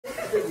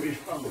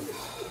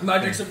Am I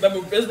drink some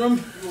Pepto-Bismol?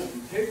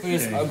 Look at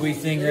this ugly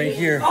thing right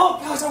here. Oh,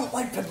 gosh, I don't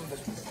like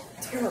Pepto-Bismol.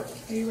 It's terrible.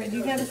 Are you ready?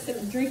 You got a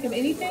drink of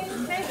anything,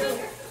 Nathan?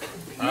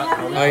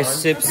 I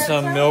sipped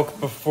some milk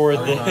before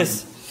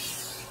this.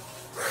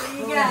 Here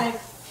you go.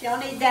 Y'all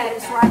need that.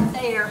 It's right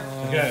there.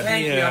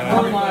 Thank you. Yeah.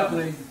 I'm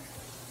lively.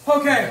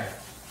 Okay.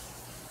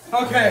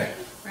 Okay.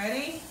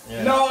 Ready?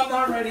 Yeah. No, I'm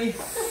not ready.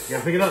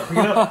 Yeah, pick it up. Pick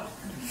it up.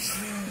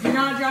 You're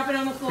not dropping it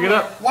on the floor. Pick it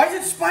up. Why is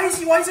it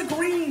spicy? Why is it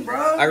green,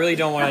 bro? I really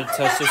don't want to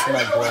touch this with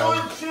my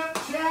glove.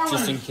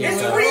 Just in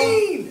case. It's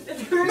green!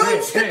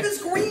 No chip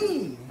is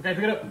green! Okay,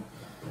 pick it up.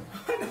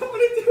 I don't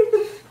want to do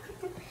this.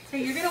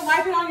 Okay, you're gonna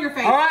wipe it on your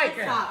face. All right.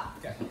 Stop.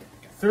 Okay.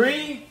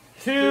 3,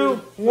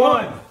 2,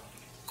 1.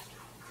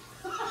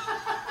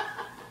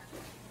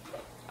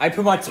 I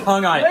put my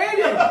tongue on it.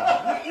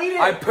 Landon! You eat it!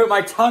 I put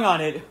my tongue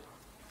on it.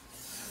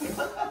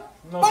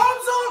 Bombs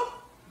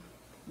up!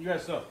 You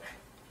guys suck.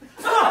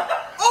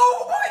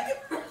 Oh my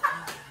god!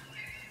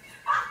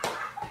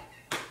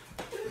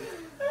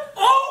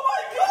 Oh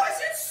my gosh,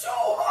 it's so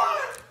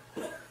hot!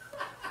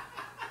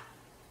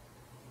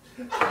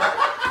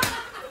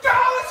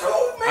 God, it's so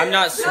man. I'm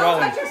not Don't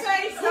swelling. touch your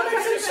face. Who Don't touch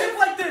makes your a shit face.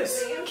 like this?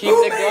 Keep Who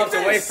the made gloves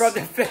this? away from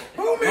the face.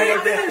 Who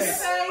made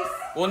this?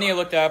 We'll need to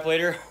look that up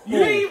later. You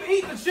didn't even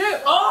eat the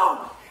chip.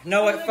 Oh!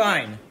 No, what?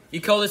 Fine.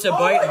 You call this a Oh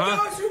bite, my huh?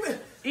 gosh, who made...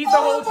 Eat the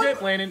whole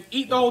chip, Landon.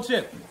 Eat the whole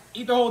chip.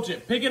 Eat the whole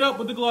chip. Pick it up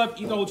with the glove.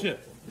 Eat the whole chip.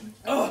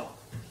 Oh.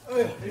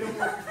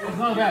 It's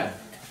not bad.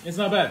 It's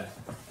not bad.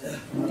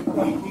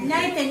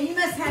 Nathan, you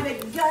must have a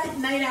gut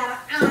made out of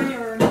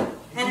iron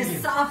and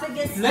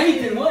esophagus.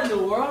 Nathan, what in the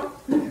world?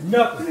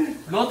 Nothing.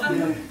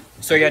 Nothing?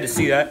 So you had to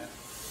see that.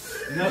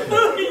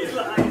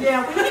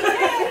 Yeah, we can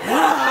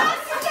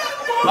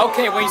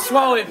Okay, when you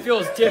swallow it, it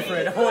feels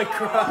different. Holy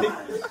crap.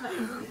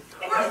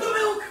 Where's the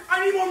milk?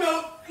 I need more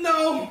milk.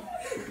 No.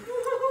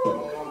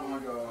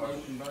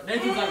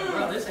 Nathan's like,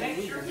 bro, this ain't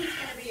weird.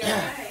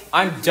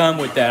 I'm done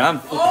with that. I'm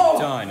fucking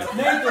done.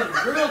 Nathan,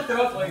 you're gonna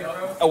throw up like,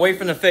 bro. Away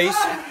from the face.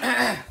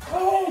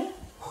 Oh.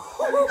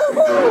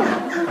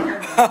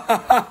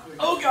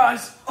 Oh,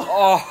 gosh.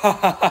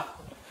 Oh.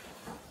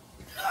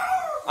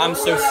 I'm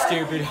so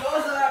stupid.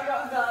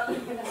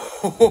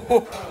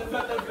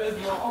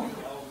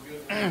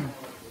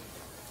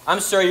 I'm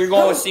sorry, you're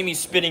going to see me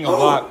spitting a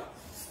lot.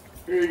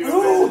 Here you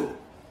go.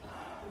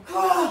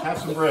 Have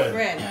some bread.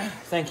 Bread.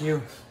 Thank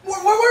you.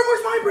 Where's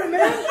my bread,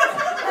 man?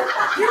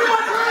 Give me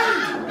my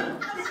bread.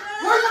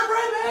 Where's my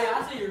bread, man? I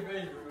see your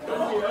face, bro.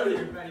 I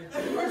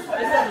see your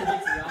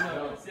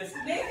face.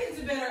 Nathan's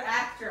a better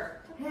actor.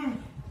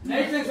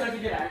 Nathan's like a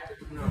good actor.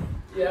 No.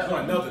 Yeah. No,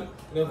 nothing.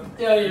 Nothing.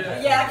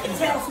 Yeah. Yeah, I can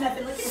tell it's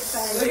nothing. Look at his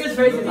face. Look at his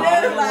face. No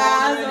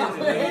lies.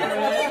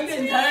 You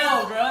can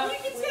tell, bro. You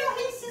can tell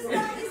he's just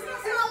not, he's not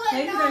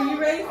Nathan, letting are you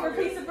ready for a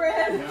piece of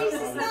bread? He's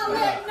just not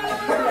letting go.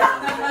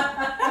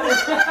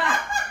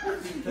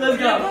 Let's You're a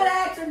go. good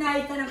actor,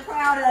 Nathan. I'm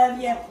proud of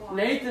you.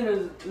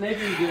 Nathan's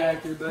a good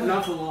actor, but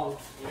not for long.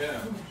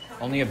 Yeah.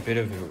 Only a bit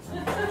of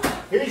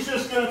it. He's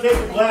just going to take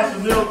a glass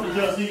of milk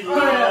because he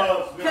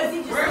loves Because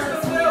milk. he just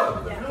loves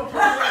milk.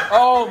 Yeah.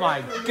 Oh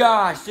my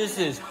gosh, this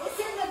is. It's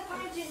in the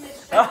fridge in the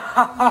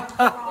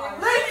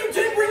Man, you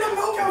didn't bring the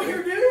milk out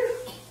here, dude.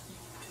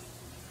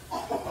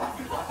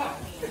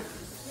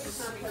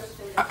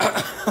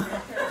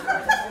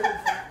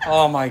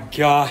 Oh my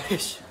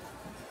gosh.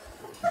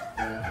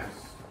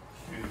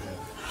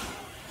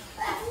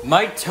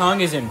 My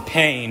tongue is in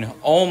pain.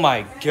 Oh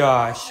my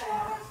gosh.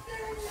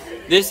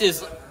 This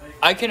is.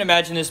 I can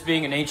imagine this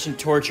being an ancient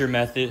torture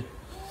method.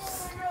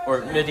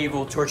 Or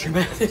medieval torture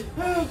method.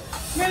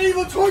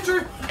 Medieval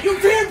torture. You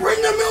didn't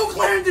bring the milk,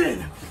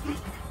 Landon.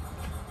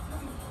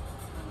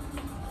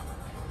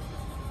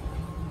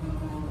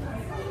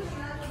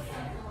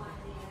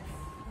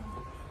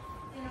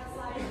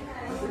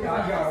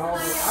 I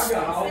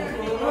got all.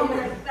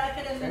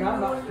 And I'm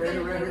not straight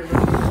around here.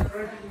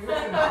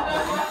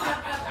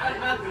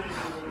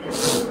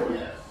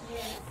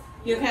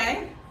 You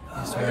okay?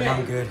 Yes, ma'am,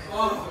 I'm good.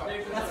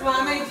 That's why I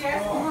made you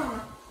ask for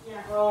more.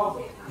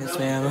 Yes,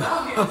 ma'am.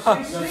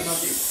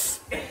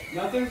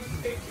 Nothing?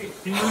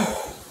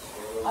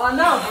 Oh,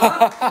 no,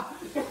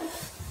 bro.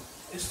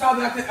 Stop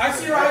that. I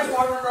see your eyes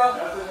watering,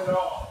 bro.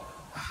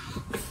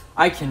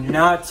 I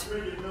cannot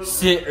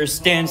sit or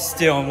stand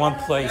still in one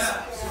place.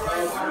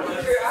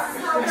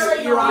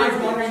 Your eyes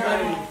watering,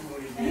 buddy.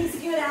 He's a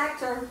good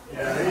actor.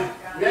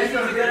 Yeah, he's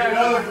going to get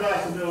another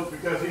glass of milk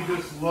because he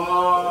just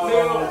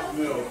loves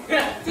milk.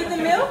 Did the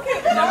milk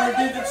get Never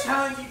did the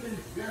challenge even.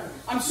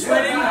 I'm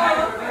sweating.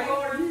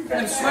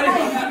 I'm sweating.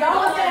 Y'all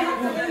are going to have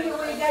to leave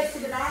when he goes to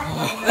the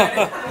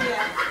bathroom.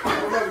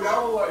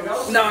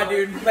 Nah,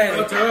 dude. Man, that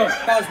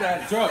was bad.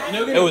 Throw up. You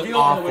know, It was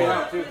awful. I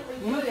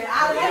would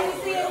have to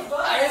see it.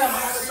 I am. I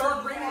start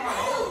bringing my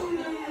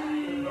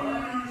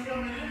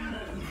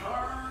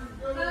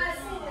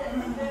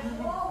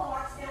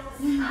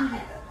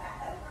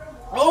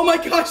Oh my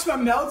gosh, my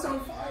mouth's on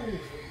fire.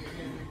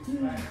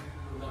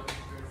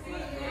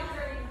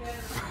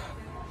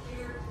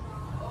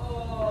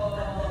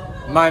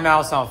 My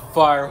mouth's on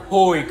fire.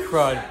 Holy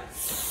crud.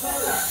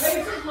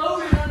 Face is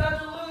loaded. I'm about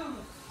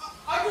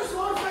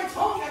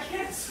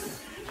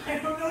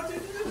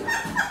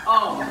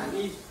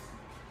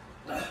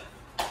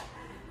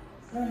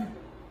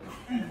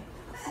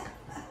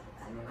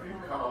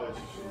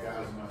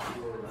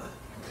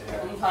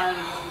tired.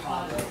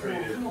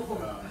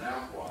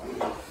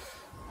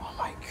 Oh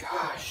my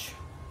gosh.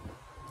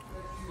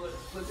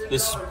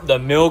 The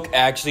milk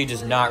actually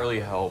does not really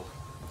help.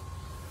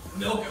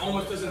 Milk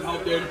almost doesn't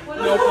help, dude. Milk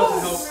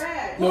doesn't help.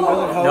 Milk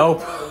doesn't help.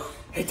 Nope.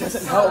 It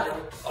doesn't help.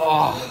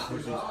 Oh.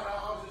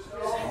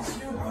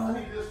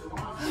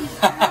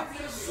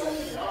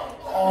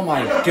 Oh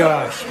my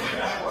gosh.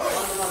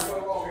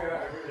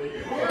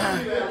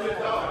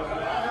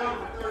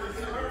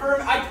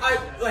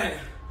 Landon,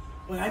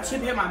 when that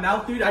chip hit my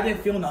mouth, dude, I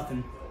didn't feel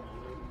nothing.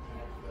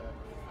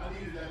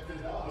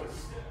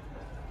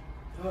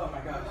 Oh my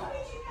gosh.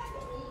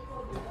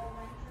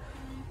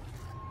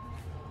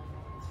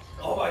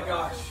 Oh my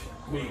gosh.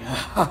 Me.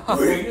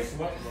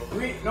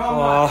 No,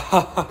 I'm not.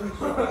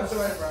 That's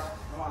alright, bro.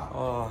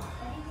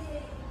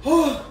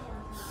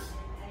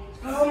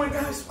 Oh my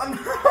gosh.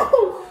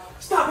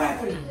 Stop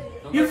happening.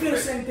 You feel the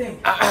same thing.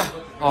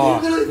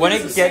 Oh, when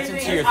it gets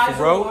into your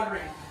throat,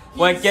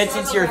 when it gets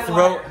into your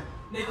throat,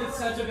 Nathan's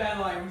such a bad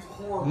liar. He's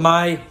horrible.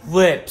 my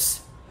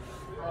lips.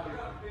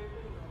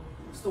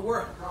 It's the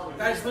worst.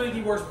 That is literally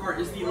the worst part,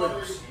 is the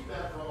lips.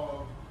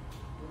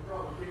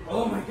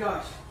 Oh my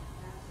gosh.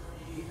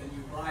 Ethan,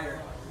 you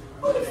liar.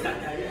 It's not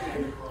that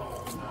bad.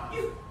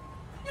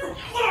 You're a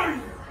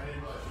liar.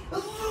 A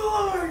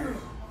liar.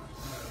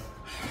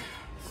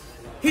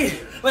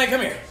 Landon,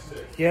 come here.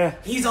 Yeah.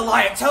 He's a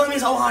liar. Tell him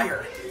he's a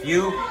liar.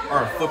 You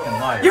are a fucking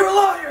liar. You're a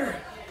liar.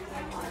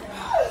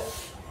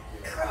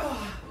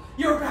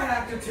 You're a bad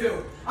actor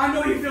too. I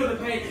know you feel the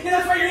pain. And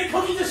that's why you're eating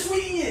cookies to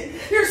sweeten it.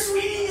 You're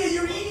sweetening it.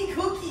 You're eating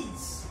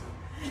cookies.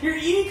 You're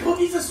eating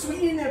cookies to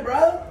sweeten it,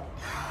 bro.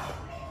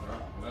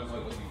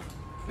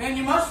 Man,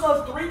 you must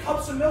love 3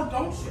 cups of milk,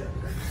 don't you?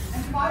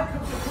 And 5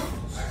 cups of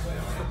cookies.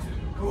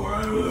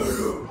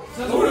 So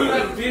it's only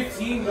like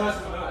 15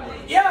 glasses of milk.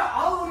 Yeah,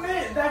 I'll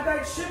admit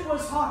that shit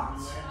was hot.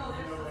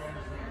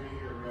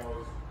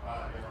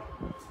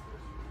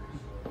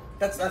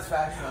 That's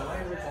fashion.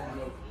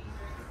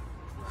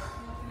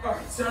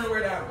 Alright, sit on the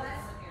way down.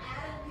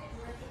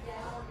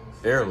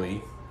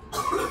 Barely.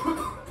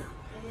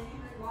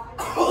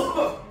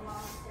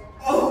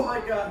 Oh my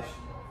gosh.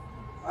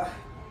 I'm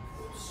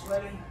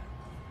sweating.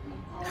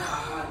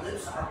 My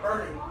lips are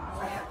burning.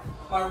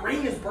 My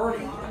ring is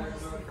burning.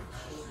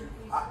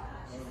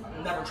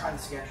 I'm never trying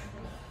this again.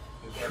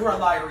 You're a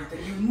liar,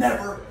 Ethan. You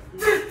never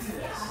did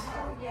this.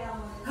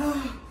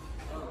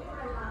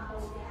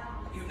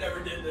 You never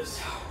did this.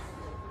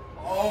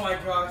 Oh my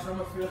gosh, I'm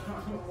gonna feel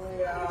on the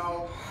way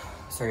out.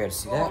 Sorry, I gotta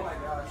see Oh that. my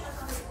gosh.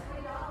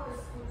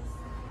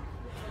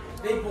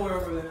 Big boy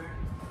over there.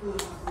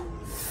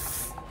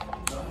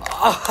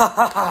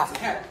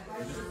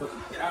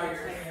 Get out of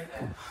here.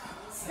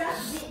 Stuff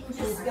didn't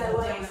just go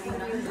away.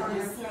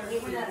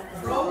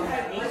 Well,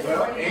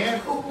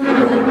 and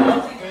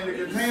the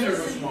containers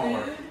are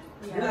smaller.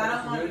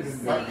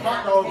 Like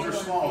hot dogs are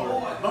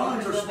smaller.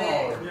 Buns are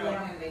smaller.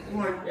 I'm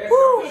like,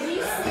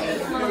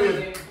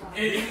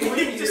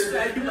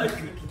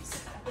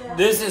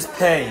 This is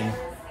pain.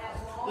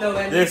 No,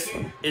 Landon. This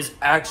is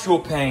actual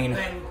pain.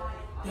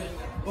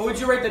 What would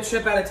you rate the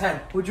chip out of 10?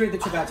 What would you rate the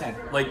chip out of 10?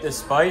 Like the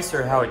spice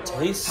or how it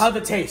tastes? How'd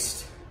the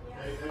taste?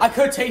 I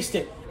could taste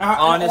it.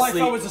 Honestly, all I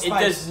felt was the it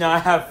spice. does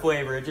not have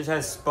flavor. It just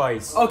has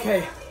spice.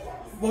 Okay,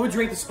 what would you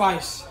rate the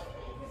spice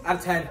out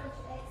of 10?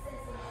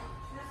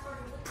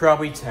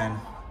 Probably 10,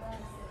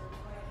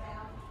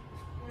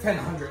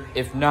 100.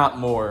 if not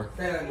more.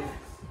 10.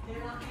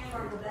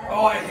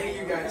 Oh, I hate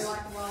you guys.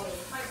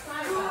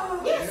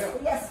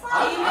 Yes,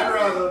 I'd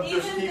rather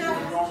just keep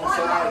them normal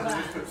size and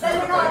just put They were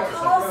some not peppers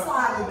called in.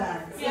 slider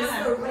buns. It's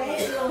the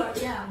regular,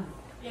 yeah.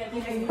 You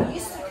know, you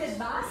used to could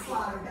buy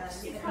slider buns.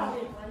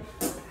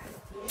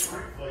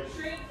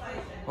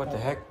 What the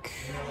heck?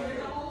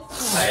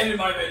 I ended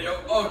my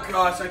video. Oh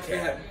gosh, I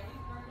can't.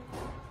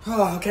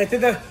 Oh, okay, I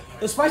think the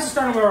spice is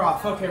starting to wear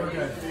off. Okay, we're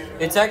good.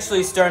 It's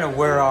actually starting to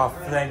wear off,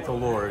 thank the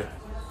Lord.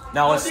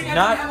 Now let's Good thing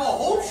I didn't have a not,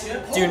 whole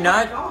chip. do Oh my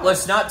not, gosh.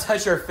 let's not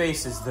touch our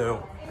faces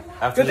though.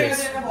 After Good thing I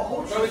this. didn't have a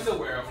whole chip. Probably still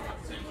wear off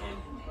at the same time.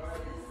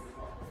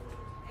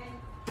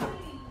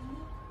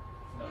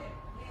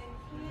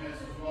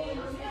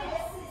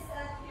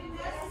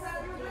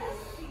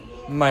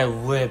 My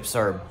lips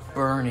are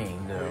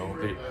burning though,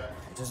 but it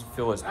doesn't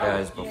feel as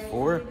bad as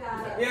before.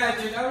 Yeah,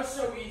 dude, that was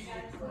so easy.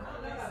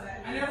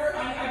 I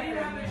didn't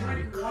have to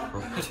drink one.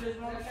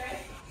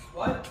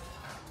 What?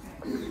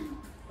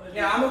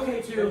 Yeah, I'm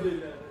okay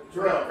too.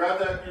 Terrell, grab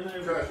that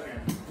trash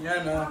can.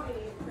 Yeah, no. I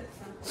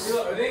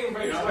didn't even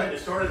break You know, I think it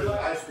started as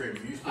ice cream.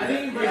 You used to I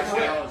didn't even break get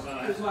sweat. gallons on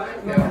ice cream. I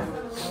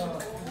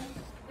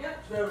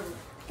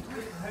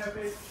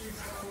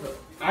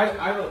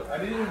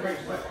didn't even break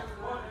sweat.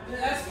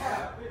 That's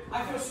cap.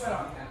 I feel sweat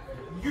on that.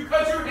 You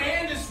cut your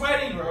hand is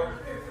sweating, bro.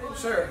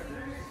 Sure.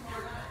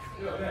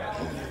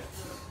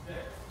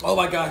 Oh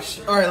my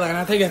gosh. All right, Landon.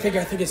 I think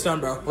it's done,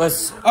 bro.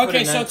 Let's put Okay,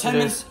 an so end to 10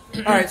 this.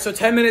 minutes. All right, so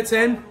 10 minutes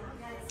in.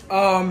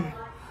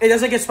 It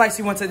doesn't get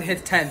spicy once it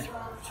hits 10,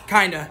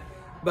 kinda.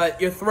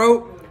 But your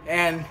throat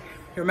and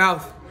your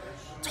mouth,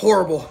 it's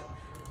horrible.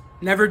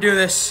 Never do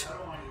this.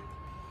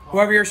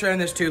 Whoever you're showing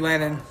this to,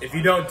 Landon. If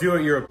you don't do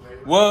it, you're a...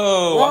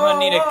 Whoa, I'm gonna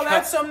need to cut.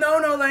 That's some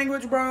no-no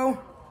language, bro.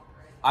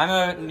 I'm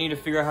gonna need to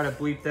figure out how to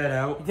bleep that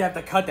out. You have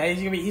to cut that.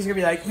 He's gonna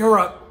be like, you're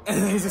up.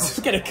 And he's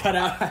just gonna cut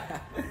out.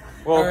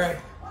 Well,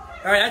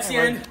 All right, that's the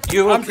end.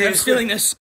 You I'm okay? stealing this.